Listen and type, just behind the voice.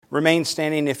Remain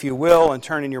standing if you will and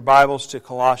turn in your Bibles to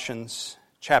Colossians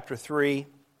chapter 3.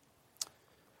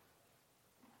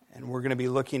 And we're going to be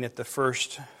looking at the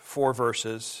first 4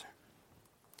 verses.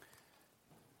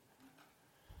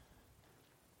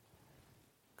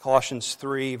 Colossians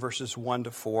 3 verses 1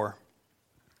 to 4.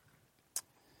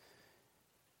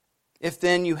 If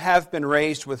then you have been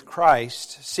raised with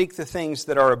Christ, seek the things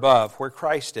that are above, where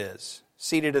Christ is,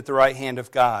 seated at the right hand of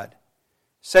God.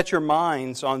 Set your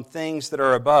minds on things that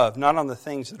are above, not on the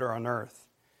things that are on earth.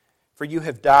 For you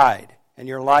have died, and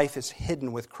your life is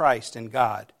hidden with Christ in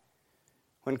God.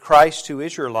 When Christ, who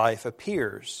is your life,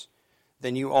 appears,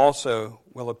 then you also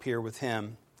will appear with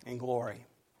Him in glory.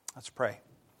 Let's pray.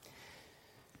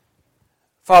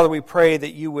 Father, we pray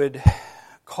that you would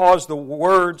cause the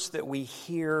words that we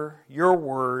hear, your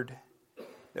word,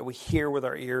 that we hear with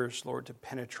our ears, Lord, to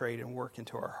penetrate and work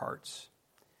into our hearts.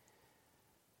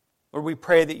 Lord, we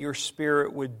pray that your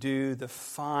Spirit would do the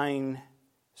fine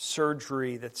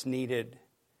surgery that's needed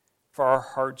for our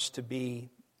hearts to be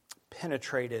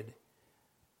penetrated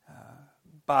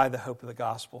by the hope of the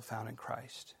gospel found in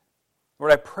Christ.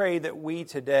 Lord, I pray that we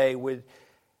today would,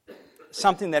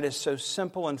 something that is so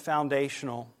simple and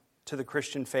foundational to the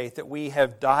Christian faith, that we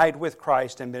have died with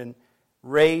Christ and been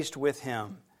raised with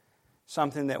Him,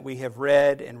 something that we have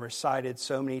read and recited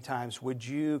so many times. Would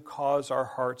you cause our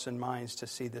hearts and minds to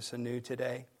see this anew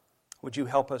today? Would you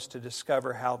help us to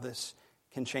discover how this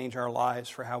can change our lives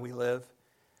for how we live?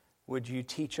 Would you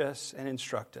teach us and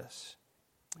instruct us?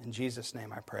 In Jesus'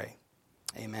 name I pray.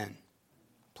 Amen.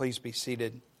 Please be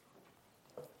seated.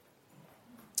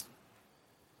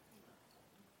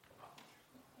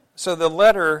 So the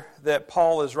letter that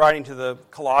Paul is writing to the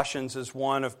Colossians is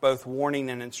one of both warning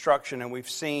and instruction, and we've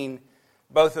seen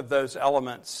both of those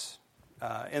elements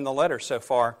in the letter so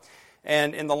far.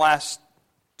 And in the last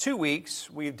 2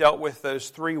 weeks, we've dealt with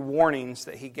those 3 warnings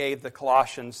that he gave the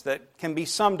Colossians that can be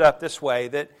summed up this way,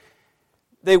 that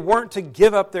they weren't to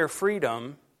give up their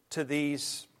freedom to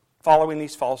following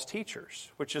these false teachers,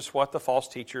 which is what the false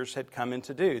teachers had come in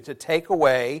to do, to take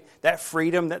away that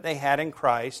freedom that they had in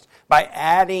Christ by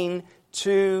adding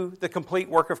to the complete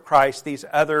work of Christ these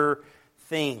other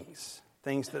things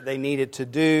that they needed to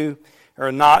do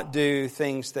or not do,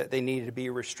 things that they needed to be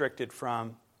restricted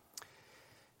from.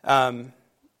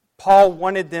 Paul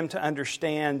wanted them to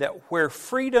understand that where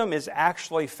freedom is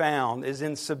actually found is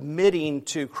in submitting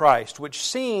to Christ, which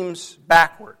seems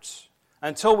backwards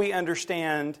until we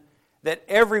understand that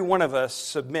every one of us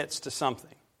submits to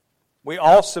something. We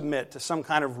all submit to some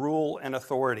kind of rule and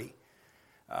authority.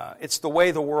 It's the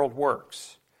way the world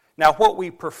works. Now, what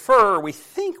we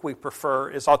think we prefer,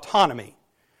 is autonomy.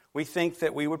 We think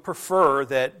that we would prefer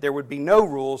that there would be no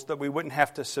rules, that we wouldn't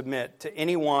have to submit to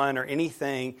anyone or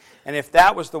anything. And if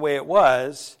that was the way it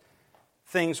was,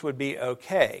 things would be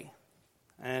okay.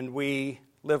 And we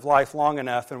live life long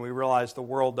enough and we realize the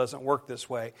world doesn't work this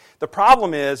way. The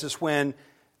problem is when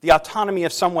the autonomy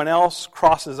of someone else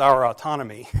crosses our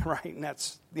autonomy, right? And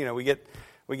that's,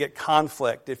 we get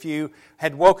conflict. If you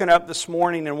had woken up this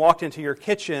morning and walked into your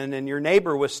kitchen and your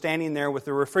neighbor was standing there with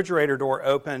the refrigerator door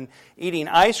open, eating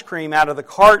ice cream out of the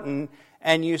carton,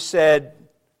 and you said,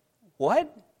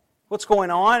 "What? What's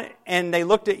going on?" And they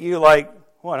looked at you like,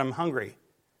 "What? I'm hungry."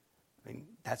 I mean,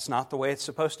 that's not the way it's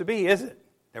supposed to be, is it?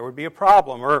 There would be a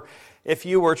problem. Or if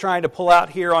you were trying to pull out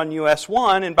here on US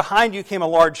 1 and behind you came a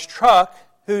large truck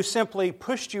who simply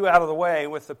pushed you out of the way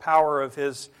with the power of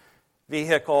his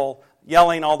vehicle,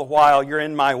 yelling all the while, "You're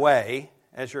in my way,"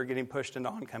 as you're getting pushed into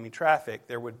oncoming traffic,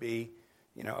 there would be,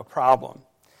 a problem.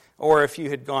 Or if you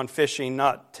had gone fishing,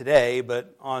 not today,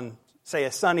 but on, say,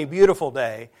 a sunny, beautiful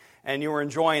day, and you were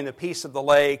enjoying the peace of the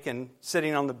lake and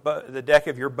sitting on the deck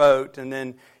of your boat, and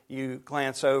then you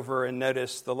glance over and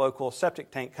notice the local septic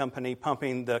tank company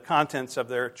pumping the contents of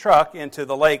their truck into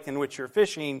the lake in which you're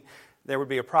fishing, there would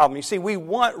be a problem. You see, we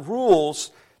want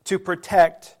rules to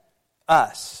protect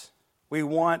us. We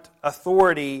want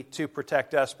authority to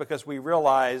protect us because we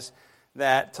realize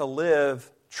that to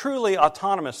live truly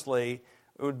autonomously,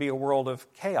 it would be a world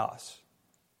of chaos.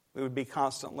 We would be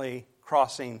constantly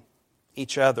crossing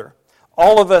each other.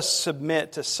 All of us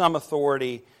submit to some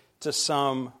authority, to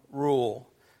some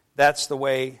rule. That's the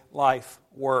way life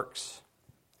works.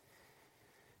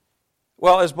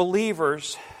 Well, as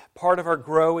believers, part of our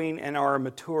growing and our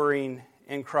maturing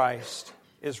in Christ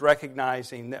is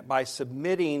recognizing that by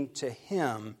submitting to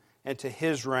Him and to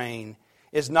His reign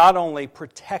is not only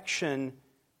protection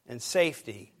and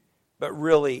safety, but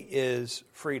really is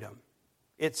freedom.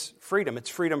 It's freedom. It's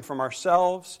freedom from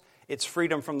ourselves. It's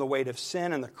freedom from the weight of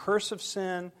sin and the curse of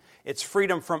sin. It's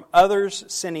freedom from others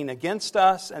sinning against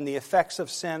us and the effects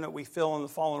of sin that we feel in the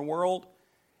fallen world.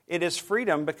 it is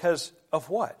freedom because of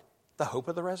what? The hope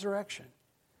of the resurrection.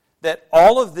 That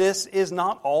all of this is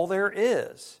not all there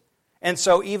is. And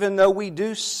so even though we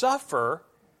do suffer,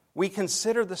 we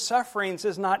consider the sufferings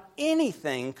as not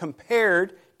anything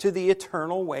compared to the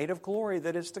eternal weight of glory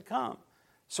that is to come.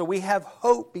 So we have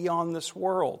hope beyond this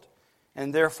world,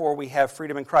 and therefore we have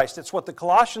freedom in Christ. It's what the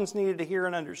Colossians needed to hear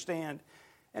and understand,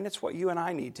 and it's what you and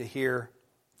I need to hear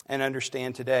and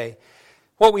understand today.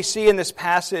 What we see in this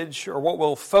passage, or what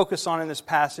we'll focus on in this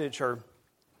passage, are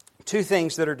two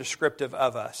things that are descriptive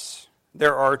of us.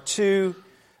 There are two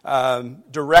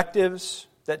directives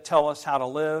that tell us how to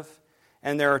live,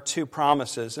 and there are two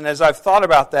promises. And as I've thought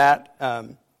about that,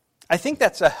 I think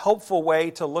that's a helpful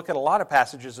way to look at a lot of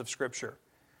passages of Scripture.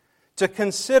 To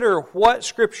consider what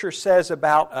Scripture says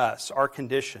about us, our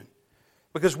condition.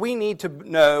 Because we need to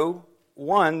know,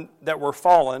 one, that we're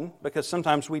fallen, because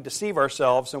sometimes we deceive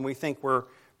ourselves and we think we're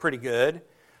pretty good.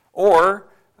 Or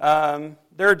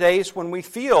there are days when we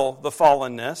feel the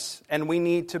fallenness, and we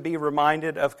need to be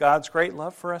reminded of God's great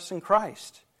love for us in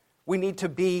Christ. We need to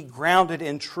be grounded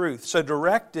in truth. So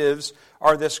directives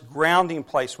are this grounding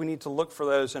place. We need to look for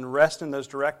those and rest in those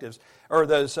directives, or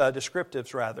those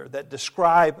descriptives rather, that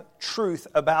describe truth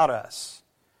about us.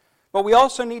 But we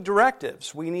also need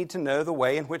directives. We need to know the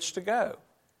way in which to go.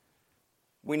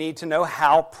 We need to know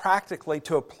how practically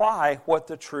to apply what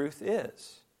the truth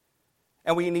is.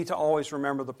 And we need to always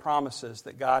remember the promises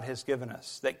that God has given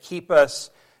us that keep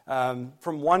us from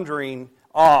wandering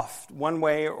off one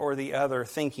way or the other,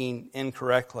 thinking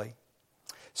incorrectly.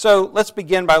 So let's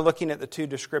begin by looking at the two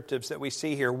descriptives that we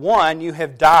see here. One, you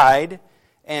have died,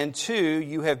 and two,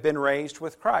 you have been raised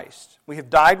with Christ. We have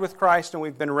died with Christ and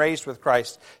we've been raised with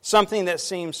Christ. Something that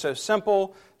seems so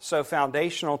simple, so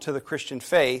foundational to the Christian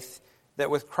faith, that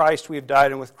with Christ we have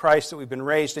died and with Christ that we've been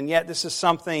raised. And yet this is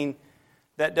something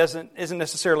that isn't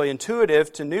necessarily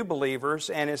intuitive to new believers,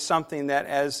 and is something that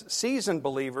as seasoned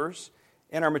believers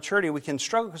in our maturity we can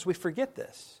struggle because we forget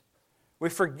this. We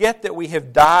forget that we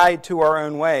have died to our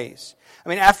own ways. I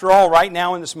mean, after all, right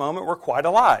now in this moment we're quite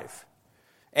alive.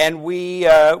 And we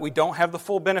don't have the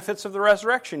full benefits of the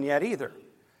resurrection yet either.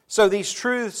 So these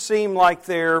truths seem like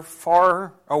they're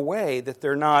far away, that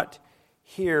they're not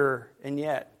here, and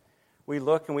yet we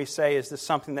look and we say, is this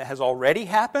something that has already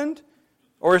happened?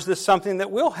 Or is this something that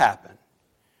will happen?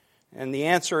 And the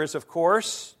answer is, of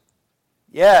course,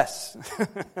 yes.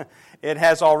 It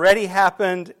has already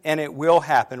happened and it will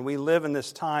happen. We live in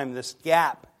this time, this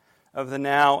gap of the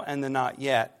now and the not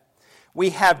yet.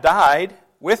 We have died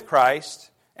with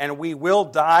Christ and we will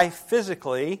die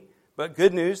physically, but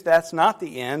good news, that's not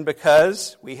the end,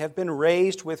 because we have been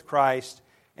raised with Christ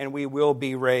and we will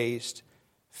be raised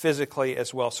physically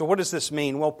as well. So what does this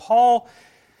mean? Well, Paul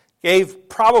gave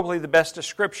probably the best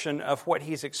description of what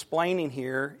he's explaining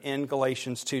here in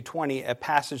Galatians 2:20, a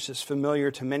passage that's familiar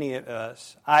to many of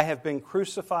us. I have been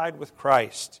crucified with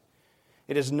Christ.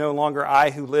 It is no longer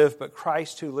I who live, but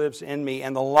Christ who lives in me.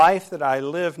 And the life that I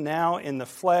live now in the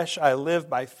flesh, I live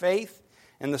by faith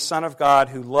in the Son of God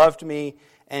who loved me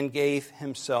and gave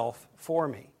himself for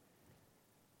me.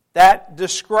 That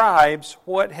describes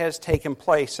what has taken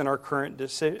place in our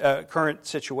current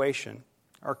situation,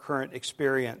 our current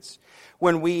experience.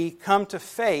 When we come to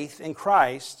faith in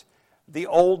Christ, the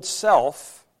old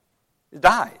self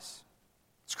dies.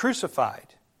 It's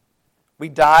crucified. We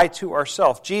die to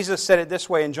ourselves. Jesus said it this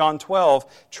way in John 12,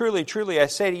 truly, truly, I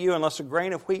say to you, unless a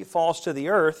grain of wheat falls to the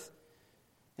earth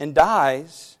and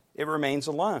dies, it remains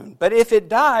alone. But if it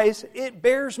dies, it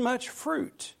bears much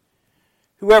fruit.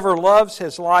 Whoever loves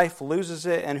his life loses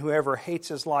it, and whoever hates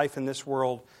his life in this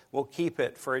world will keep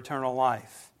it for eternal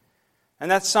life. And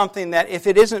that's something that, if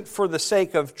it isn't for the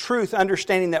sake of truth,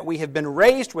 understanding that we have been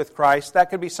raised with Christ,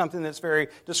 that could be something that's very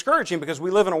discouraging, because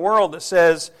we live in a world that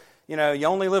says, you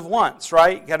only live once,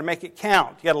 right? You got to make it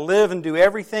count. You got to live and do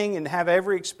everything and have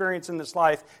every experience in this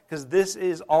life, because this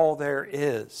is all there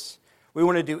is. We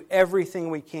want to do everything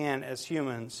we can as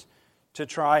humans to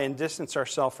try and distance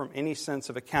ourselves from any sense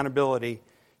of accountability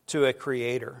to a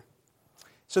Creator.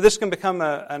 So this can become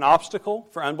an obstacle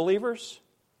for unbelievers,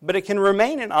 but it can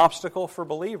remain an obstacle for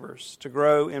believers to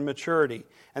grow in maturity.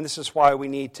 And this is why we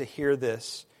need to hear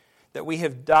this, that we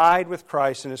have died with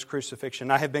Christ in His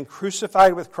crucifixion. I have been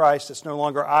crucified with Christ. It's no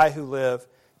longer I who live.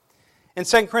 In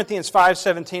 2 Corinthians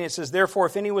 5:17 it says, therefore,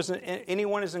 if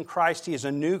anyone is in Christ, he is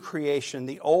a new creation.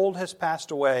 The old has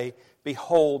passed away.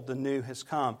 Behold, the new has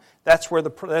come. That's where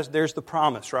there's the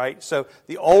promise, right? So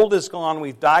the old is gone.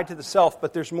 We've died to the self,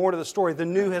 but there's more to the story. The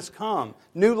new has come.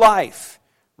 New life.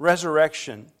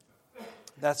 Resurrection.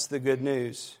 That's the good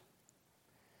news.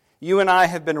 You and I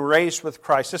have been raised with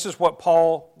Christ. This is what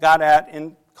Paul got at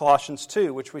in Colossians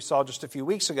 2, which we saw just a few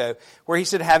weeks ago, where he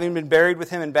said, having been buried with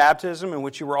him in baptism, in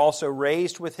which you were also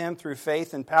raised with him through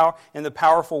faith and power in the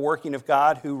powerful working of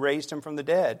God who raised him from the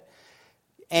dead.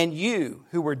 And you,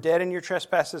 who were dead in your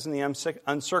trespasses and the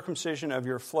uncircumcision of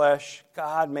your flesh,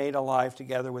 God made alive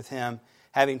together with him,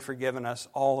 having forgiven us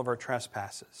all of our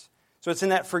trespasses. So it's in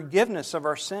that forgiveness of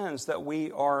our sins that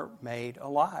we are made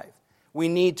alive. We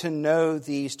need to know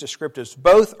these descriptives.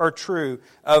 Both are true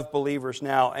of believers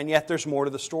now, and yet there's more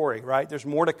to the story, right? There's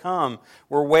more to come.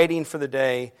 We're waiting for the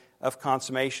day of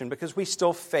consummation because we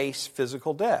still face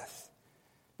physical death.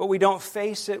 But we don't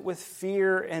face it with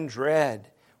fear and dread.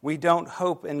 We don't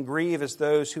hope and grieve as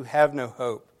those who have no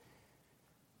hope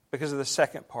because of the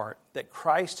second part, that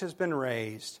Christ has been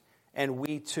raised and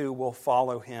we too will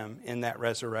follow him in that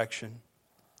resurrection.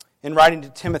 In writing to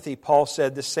Timothy, Paul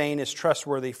said, "This saying is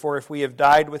trustworthy, for if we have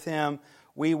died with him,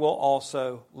 we will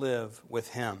also live with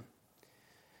him."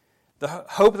 The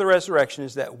hope of the resurrection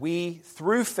is that we,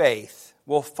 through faith,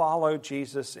 will follow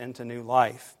Jesus into new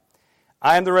life.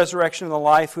 "I am the resurrection and the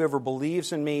life. Whoever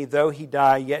believes in me, though he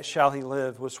die, yet shall he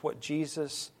live," was what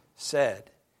Jesus said.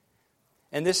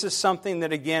 And this is something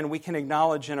that, again, we can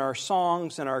acknowledge in our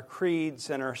songs and our creeds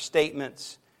and our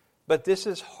statements. But this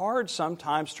is hard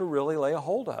sometimes to really lay a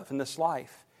hold of in this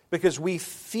life because we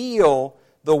feel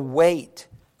the weight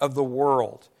of the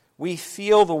world. We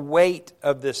feel the weight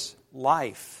of this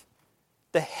life,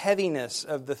 the heaviness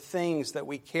of the things that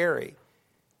we carry.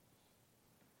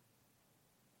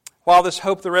 While this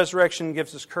hope of the resurrection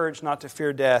gives us courage not to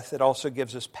fear death, it also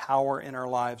gives us power in our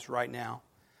lives right now.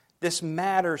 This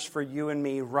matters for you and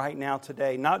me right now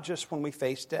today, not just when we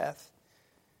face death.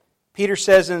 Peter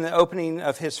says in the opening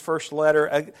of his first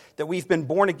letter that we've been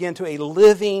born again to a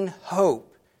living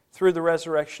hope through the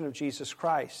resurrection of Jesus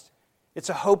Christ. It's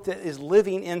a hope that is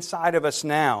living inside of us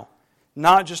now,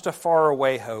 not just a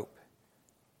faraway hope.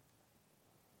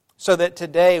 So that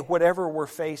today, whatever we're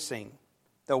facing,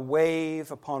 the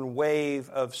wave upon wave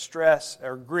of stress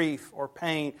or grief or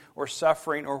pain or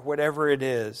suffering or whatever it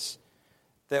is,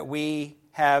 that we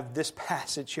have this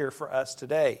passage here for us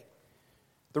today.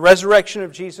 The resurrection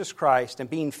of Jesus Christ and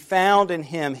being found in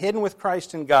him, hidden with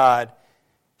Christ in God,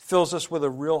 fills us with a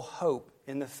real hope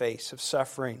in the face of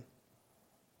suffering.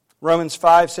 Romans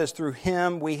 5 says, "Through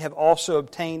him we have also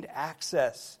obtained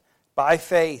access by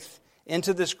faith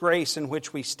into this grace in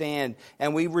which we stand,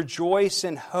 and we rejoice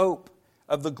in hope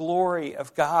of the glory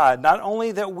of God." Not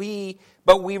only that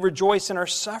but we rejoice in our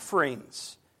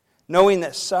sufferings, knowing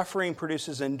that suffering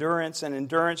produces endurance, and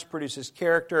endurance produces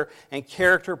character, and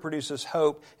character produces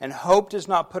hope. And hope does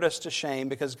not put us to shame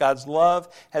because God's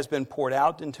love has been poured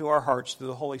out into our hearts through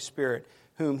the Holy Spirit,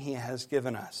 whom he has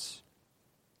given us.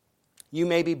 You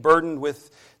may be burdened with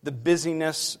the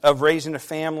busyness of raising a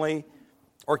family,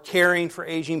 or caring for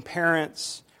aging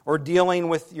parents, or dealing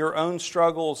with your own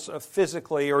struggles of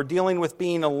physically, or dealing with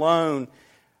being alone,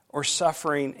 or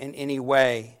suffering in any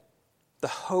way. The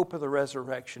hope of the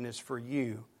resurrection is for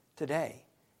you today.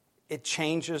 It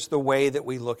changes the way that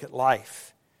we look at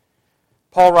life.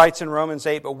 Paul writes in Romans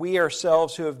 8, "But we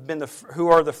ourselves who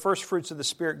are the first fruits of the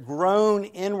Spirit groan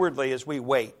inwardly as we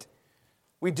wait."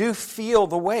 We do feel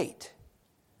the weight,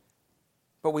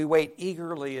 but we wait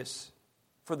eagerly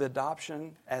for the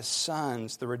adoption as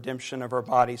sons, the redemption of our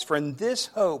bodies. For in this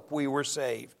hope we were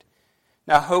saved.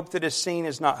 Now hope that is seen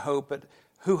is not hope, but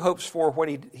who hopes for what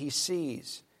he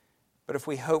sees? But if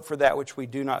we hope for that which we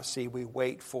do not see, we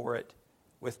wait for it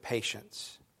with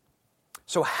patience.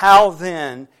 So how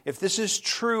then, if this is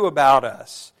true about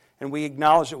us, and we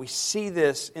acknowledge that we see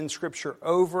this in Scripture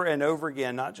over and over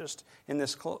again, not just in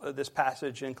this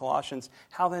passage in Colossians,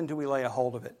 how then do we lay a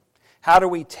hold of it? How do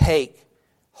we take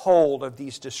hold of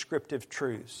these descriptive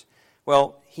truths?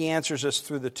 Well, he answers us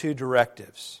through the two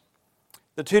directives.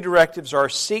 The two directives are,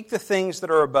 seek the things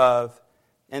that are above,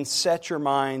 and set your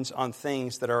minds on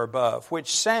things that are above,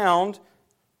 which sound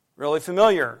really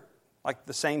familiar, like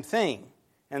the same thing.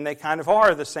 And they kind of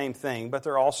are the same thing, but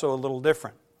they're also a little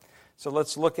different. So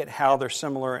let's look at how they're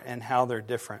similar and how they're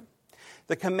different.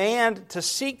 The command to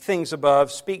seek things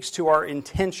above speaks to our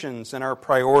intentions and our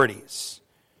priorities.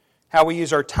 How we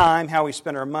use our time, how we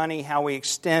spend our money, how we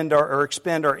expend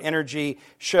our energy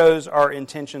shows our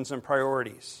intentions and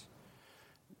priorities.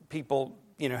 People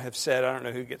have said, I don't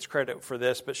know who gets credit for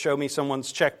this, but show me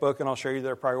someone's checkbook and I'll show you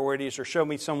their priorities, or show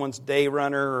me someone's day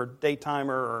runner or day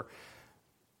timer or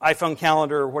iPhone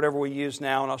calendar or whatever we use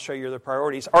now and I'll show you their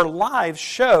priorities. Our lives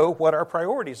show what our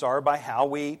priorities are by how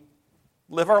we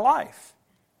live our life.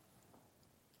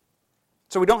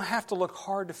 So we don't have to look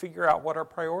hard to figure out what our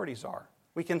priorities are.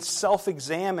 We can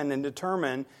self-examine and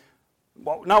determine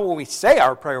well, not what we say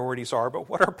our priorities are, but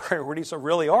what our priorities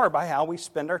really are by how we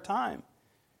spend our time,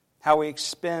 how we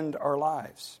expend our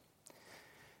lives.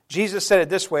 Jesus said it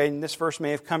this way, and this verse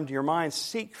may have come to your mind: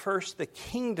 seek first the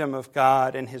kingdom of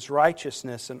God and His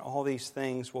righteousness, and all these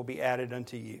things will be added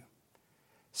unto you.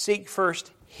 Seek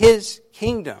first His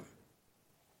kingdom.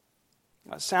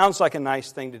 Now, it sounds like a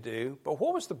nice thing to do, but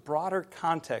what was the broader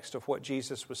context of what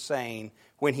Jesus was saying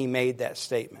when He made that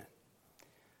statement?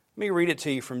 Let me read it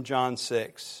to you from John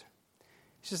 6.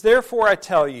 He says, therefore I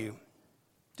tell you,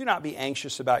 do not be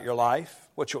anxious about your life,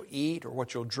 what you'll eat or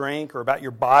what you'll drink, or about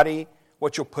your body,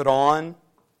 what you'll put on.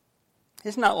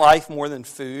 Is not life more than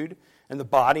food, and the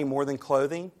body more than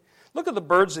clothing? Look at the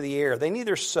birds of the air. They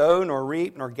neither sow nor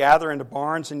reap nor gather into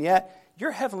barns, and yet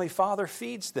your heavenly Father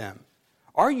feeds them.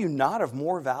 Are you not of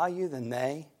more value than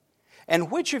they?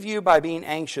 And which of you, by being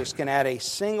anxious, can add a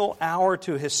single hour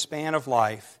to his span of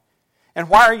life? And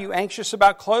why are you anxious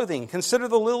about clothing? Consider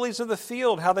the lilies of the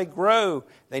field, how they grow.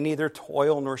 They neither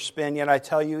toil nor spin. Yet I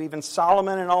tell you, even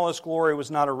Solomon in all his glory was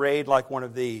not arrayed like one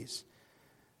of these.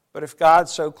 But if God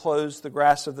so clothes the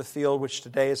grass of the field, which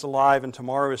today is alive and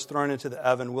tomorrow is thrown into the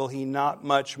oven, will He not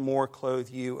much more clothe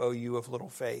you, O you of little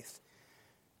faith?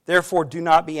 Therefore do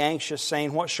not be anxious,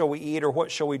 saying, what shall we eat, or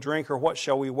what shall we drink, or what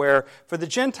shall we wear? For the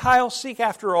Gentiles seek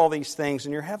after all these things,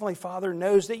 and your heavenly Father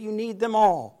knows that you need them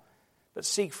all. But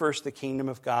seek first the kingdom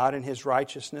of God and His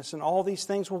righteousness, and all these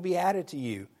things will be added to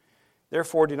you.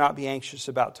 Therefore do not be anxious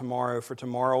about tomorrow, for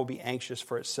tomorrow will be anxious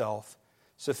for itself.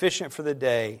 Sufficient for the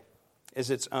day is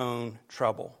its own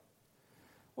trouble.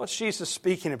 What's Jesus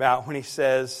speaking about when He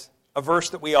says, a verse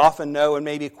that we often know and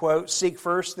maybe quote, seek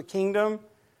first the kingdom?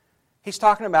 He's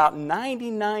talking about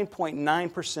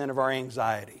 99.9% of our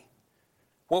anxiety,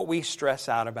 what we stress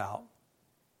out about.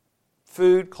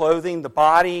 Food, clothing, the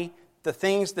body, the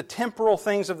things, the temporal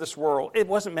things of this world. It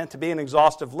wasn't meant to be an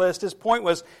exhaustive list. His point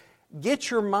was,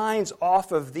 get your minds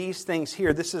off of these things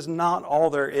here. This is not all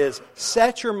there is.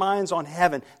 Set your minds on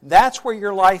heaven. That's where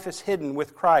your life is hidden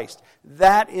with Christ.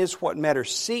 That is what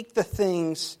matters. Seek the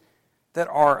things that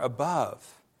are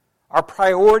above. Our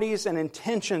priorities and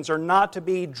intentions are not to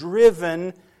be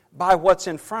driven by what's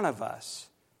in front of us,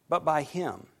 but by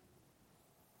Him.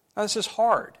 Now, this is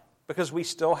hard because we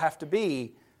still have to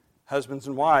be husbands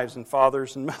and wives and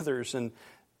fathers and mothers and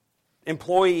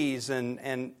employees and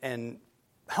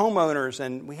homeowners,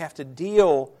 and we have to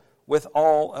deal with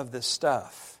all of this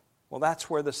stuff. Well, that's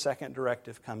where the second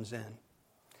directive comes in.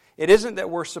 It isn't that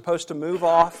we're supposed to move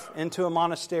off into a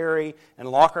monastery and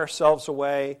lock ourselves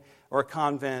away, or a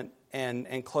convent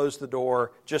and close the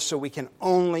door just so we can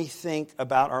only think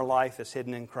about our life as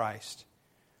hidden in Christ.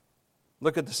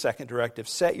 Look at the second directive.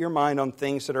 Set your mind on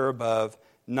things that are above,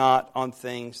 not on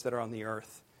things that are on the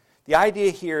earth. The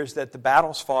idea here is that the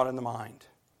battle's fought in the mind.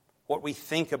 What we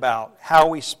think about, how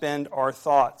we spend our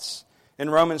thoughts. In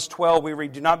Romans 12 we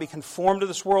read, do not be conformed to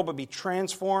this world, but be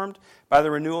transformed by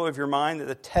the renewal of your mind,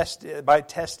 that by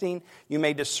testing you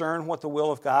may discern what the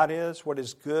will of God is, what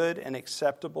is good and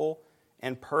acceptable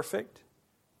and perfect.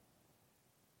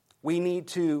 We need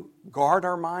to guard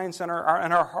our minds and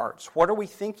our hearts. What are we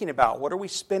thinking about? What are we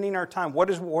spending our time? What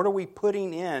are we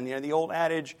putting in? You know, the old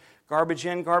adage, garbage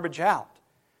in, garbage out.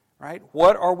 Right?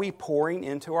 What are we pouring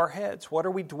into our heads? What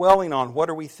are we dwelling on? What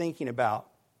are we thinking about?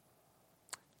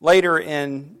 Later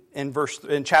in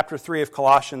chapter 3 of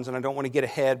Colossians, and I don't want to get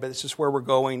ahead, but this is where we're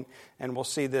going, and we'll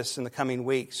see this in the coming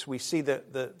weeks. We see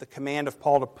the command of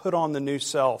Paul to put on the new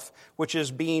self, which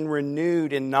is being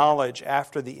renewed in knowledge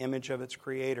after the image of its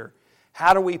Creator.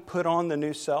 How do we put on the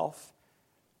new self?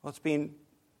 Well, it's being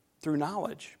through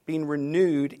knowledge, being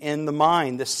renewed in the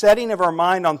mind. The setting of our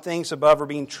mind on things above, or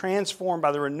being transformed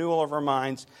by the renewal of our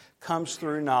minds, comes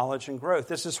through knowledge and growth.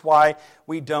 This is why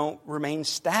we don't remain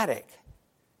static.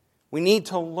 We need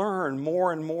to learn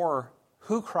more and more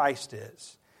who Christ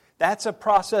is. That's a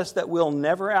process that we'll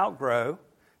never outgrow,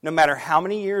 no matter how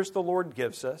many years the Lord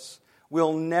gives us.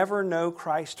 We'll never know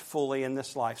Christ fully in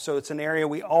this life. So it's an area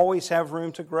we always have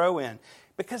room to grow in,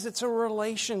 because it's a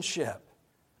relationship.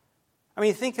 I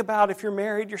mean, think about if you're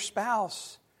married, your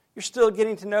spouse, you're still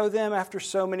getting to know them after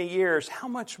so many years. How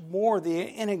much more the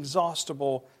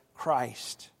inexhaustible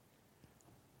Christ?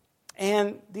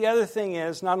 And the other thing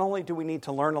is, not only do we need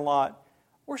to learn a lot,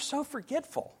 we're so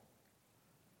forgetful.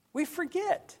 We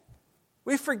forget.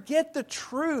 We forget the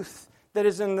truth that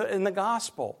is in the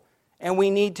gospel. And we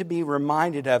need to be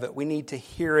reminded of it. We need to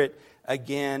hear it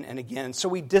again and again. So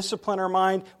we discipline our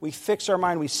mind, we fix our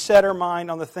mind, we set our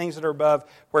mind on the things that are above,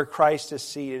 where Christ is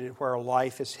seated, where our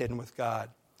life is hidden with God.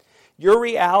 Your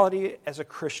reality as a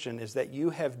Christian is that you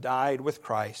have died with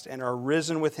Christ and are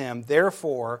risen with Him.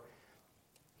 Therefore,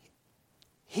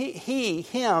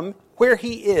 Him, where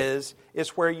He is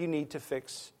where you need to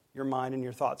fix your mind and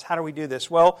your thoughts. How do we do this?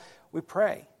 Well, we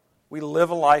pray. We live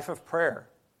a life of prayer.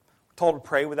 We're told to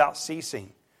pray without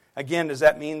ceasing. Again, does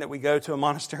that mean that we go to a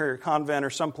monastery or convent or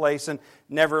someplace and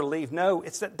never leave? No,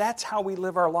 it's that's how we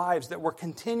live our lives, that we're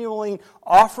continually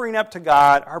offering up to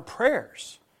God our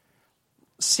prayers,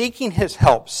 seeking His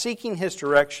help, seeking His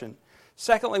direction.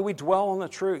 Secondly, we dwell on the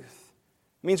truth.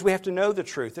 It means we have to know the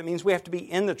truth. It means we have to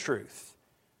be in the truth.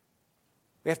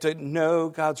 We have to know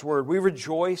God's Word. We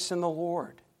rejoice in the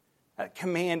Lord. That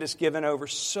command is given over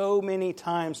so many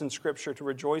times in Scripture to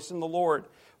rejoice in the Lord.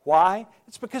 Why?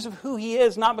 It's because of who He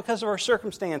is, not because of our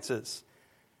circumstances.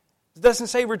 It doesn't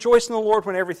say rejoice in the Lord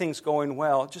when everything's going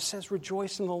well. It just says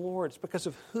rejoice in the Lord. It's because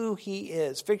of who He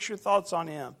is. Fix your thoughts on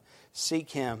Him.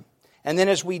 Seek Him. And then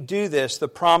as we do this, the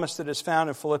promise that is found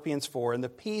in Philippians 4, and the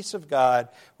peace of God,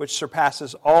 which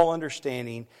surpasses all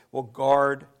understanding, will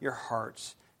guard your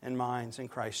hearts and minds in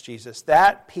Christ Jesus.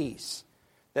 That peace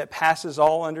that passes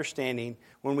all understanding,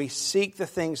 when we seek the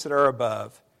things that are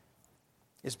above,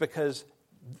 is because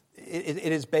it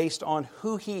is based on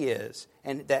who He is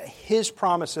and that His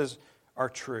promises are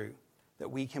true,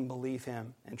 that we can believe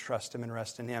Him and trust Him and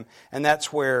rest in Him. And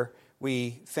that's where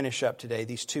we finish up today,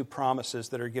 these two promises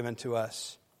that are given to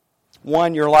us.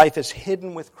 One, your life is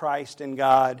hidden with Christ in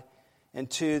God. And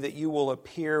two, that you will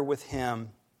appear with Him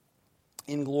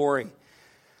in glory.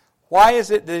 Why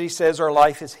is it that he says our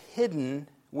life is hidden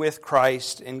with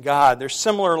Christ in God? There's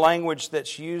similar language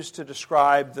that's used to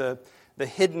describe the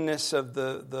hiddenness of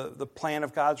the plan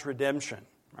of God's redemption,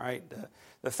 right?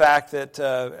 The fact that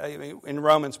in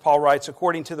Romans, Paul writes,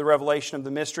 according to the revelation of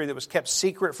the mystery that was kept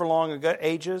secret for long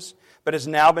ages, but has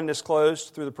now been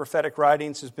disclosed through the prophetic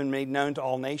writings, has been made known to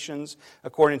all nations,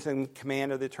 according to the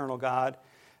command of the eternal God.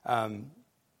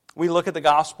 We look at the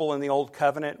gospel in the Old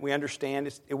Covenant. We understand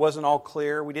it wasn't all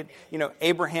clear.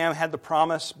 Abraham had the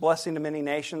promise, blessing to many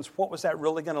nations. What was that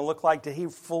really going to look like? Did he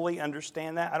fully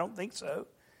understand that? I don't think so.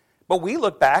 But we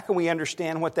look back and we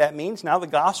understand what that means. Now the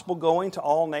gospel going to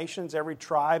all nations, every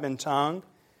tribe and tongue.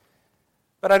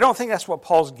 But I don't think that's what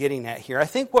Paul's getting at here. I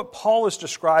think what Paul is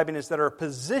describing is that our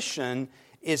position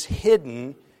is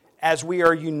hidden as we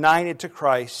are united to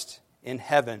Christ in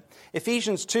heaven.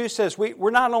 Ephesians 2 says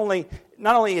we're not only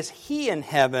is He in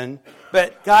heaven,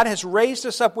 but God has raised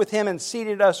us up with Him and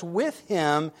seated us with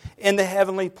Him in the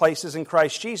heavenly places in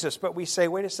Christ Jesus. But we say,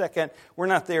 wait a second, we're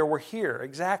not there, we're here.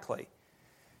 Exactly.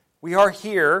 We are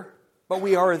here, but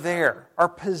we are there. Our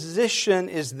position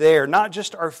is there, not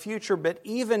just our future, but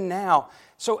even now.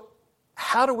 So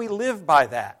how do we live by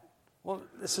that? Well,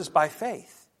 this is by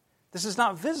faith. This is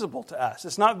not visible to us.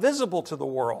 It's not visible to the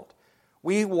world.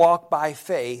 We walk by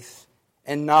faith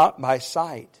and not by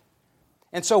sight.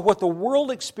 And so what the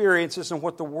world experiences and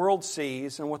what the world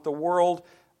sees and what the world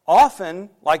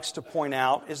often likes to point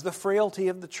out is the frailty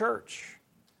of the church.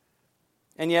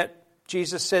 And yet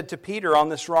Jesus said to Peter, on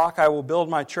this rock I will build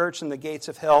my church, and the gates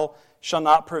of hell shall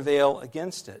not prevail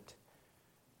against it.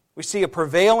 We see a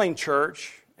prevailing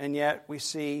church, and yet we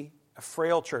see a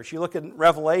frail church. You look at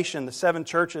Revelation, the 7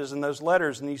 churches and those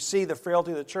letters, and you see the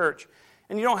frailty of the church.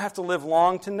 And you don't have to live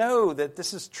long to know that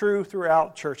this is true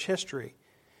throughout church history.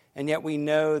 And yet we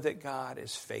know that God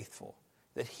is faithful,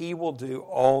 that He will do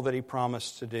all that He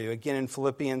promised to do. Again, in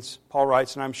Philippians, Paul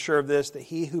writes, and I'm sure of this, that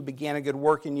He who began a good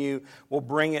work in you will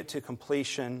bring it to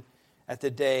completion at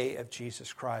the day of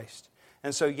Jesus Christ.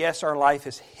 And so, yes, our life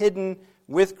is hidden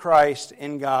with Christ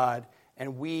in God,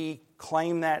 and we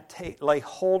claim that, lay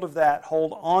hold of that,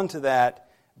 hold on to that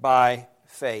by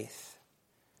faith.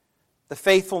 The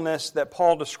faithfulness that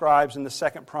Paul describes in the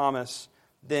second promise,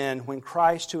 then when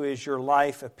Christ, who is your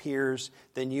life, appears,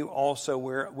 then you also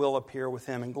will appear with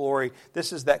Him in glory.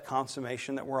 This is that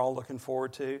consummation that we're all looking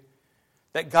forward to.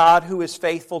 That God, who is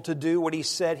faithful to do what He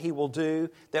said He will do,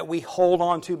 that we hold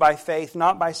on to by faith,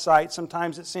 not by sight.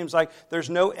 Sometimes it seems like there's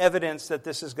no evidence that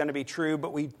this is going to be true,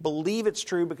 but we believe it's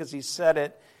true because He said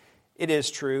it. It is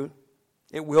true.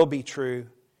 It will be true.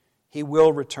 He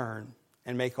will return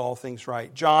and make all things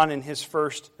right. John, in his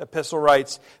first epistle,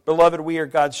 writes, Beloved, we are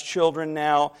God's children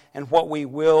now, and what we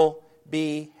will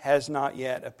be has not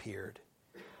yet appeared.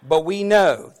 But we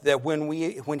know that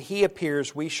when He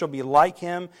appears, we shall be like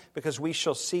Him, because we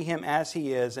shall see Him as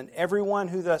He is. And everyone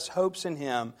who thus hopes in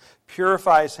Him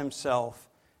purifies himself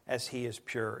as He is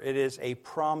pure. It is a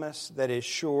promise that is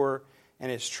sure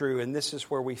and is true. And this is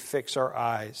where we fix our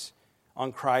eyes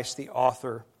on Christ, the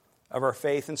author of our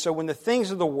faith. And so when the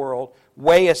things of the world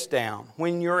weigh us down,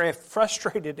 when you're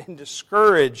frustrated and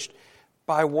discouraged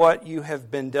by what you have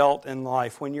been dealt in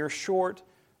life, when you're short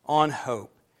on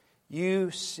hope, you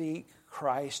seek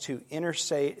Christ who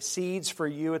intercedes for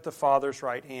you at the Father's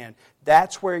right hand.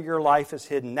 That's where your life is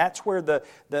hidden. That's where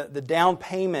the down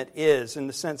payment is, in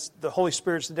the sense the Holy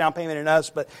Spirit's the down payment in us,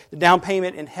 but the down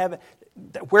payment in heaven,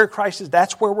 where Christ is,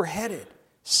 that's where we're headed.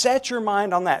 Set your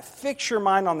mind on that. Fix your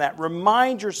mind on that.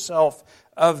 Remind yourself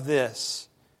of this,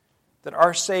 that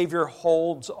our Savior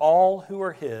holds all who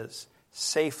are His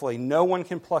safely. No one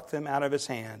can pluck them out of His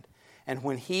hand. And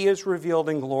when He is revealed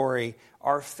in glory,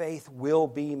 our faith will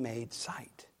be made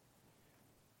sight.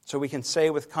 So we can say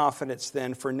with confidence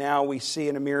then, for now we see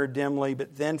in a mirror dimly,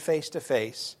 but then face to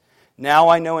face. Now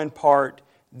I know in part,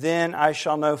 then I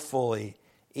shall know fully,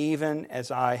 even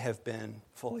as I have been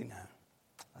fully known.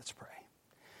 Let's pray.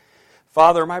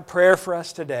 Father, my prayer for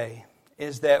us today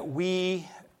is that we're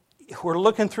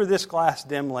looking through this glass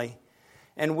dimly,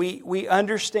 and we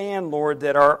understand, Lord,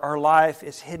 that our life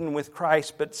is hidden with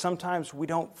Christ, but sometimes we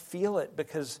don't feel it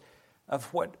because of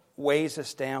what weighs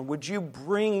us down. Would you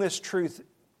bring this truth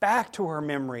back to our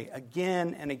memory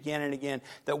again and again and again,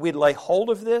 that we'd lay hold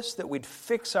of this, that we'd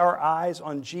fix our eyes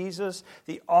on Jesus,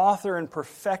 the author and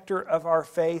perfecter of our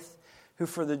faith, who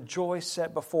for the joy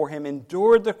set before Him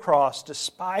endured the cross,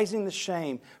 despising the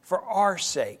shame for our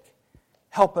sake.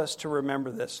 Help us to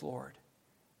remember this, Lord.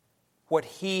 What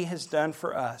He has done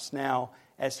for us now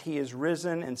as He is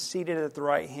risen and seated at the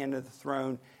right hand of the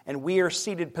throne, and we are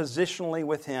seated positionally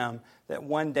with Him, that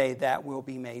one day that will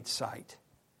be made sight.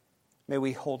 May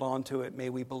we hold on to it, may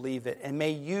we believe it, and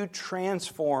may You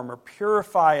transform or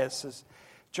purify us, as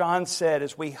John said,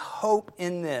 as we hope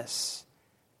in this.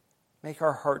 Make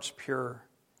our hearts pure,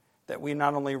 that we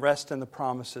not only rest in the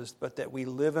promises, but that we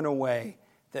live in a way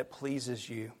that pleases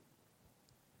You.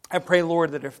 I pray,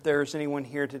 Lord, that if there's anyone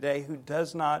here today who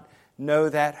does not know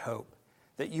that hope,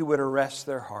 that You would arrest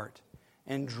their heart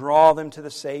and draw them to the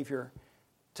Savior,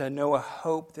 to know a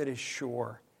hope that is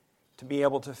sure, to be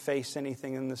able to face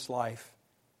anything in this life,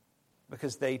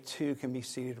 because they too can be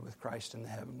seated with Christ in the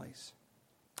heavenlies.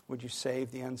 Would You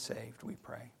save the unsaved, we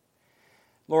pray.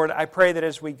 Lord, I pray that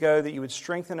as we go, that You would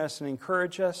strengthen us and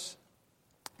encourage us,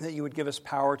 that You would give us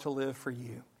power to live for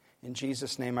You. In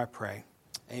Jesus' name I pray.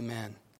 Amen.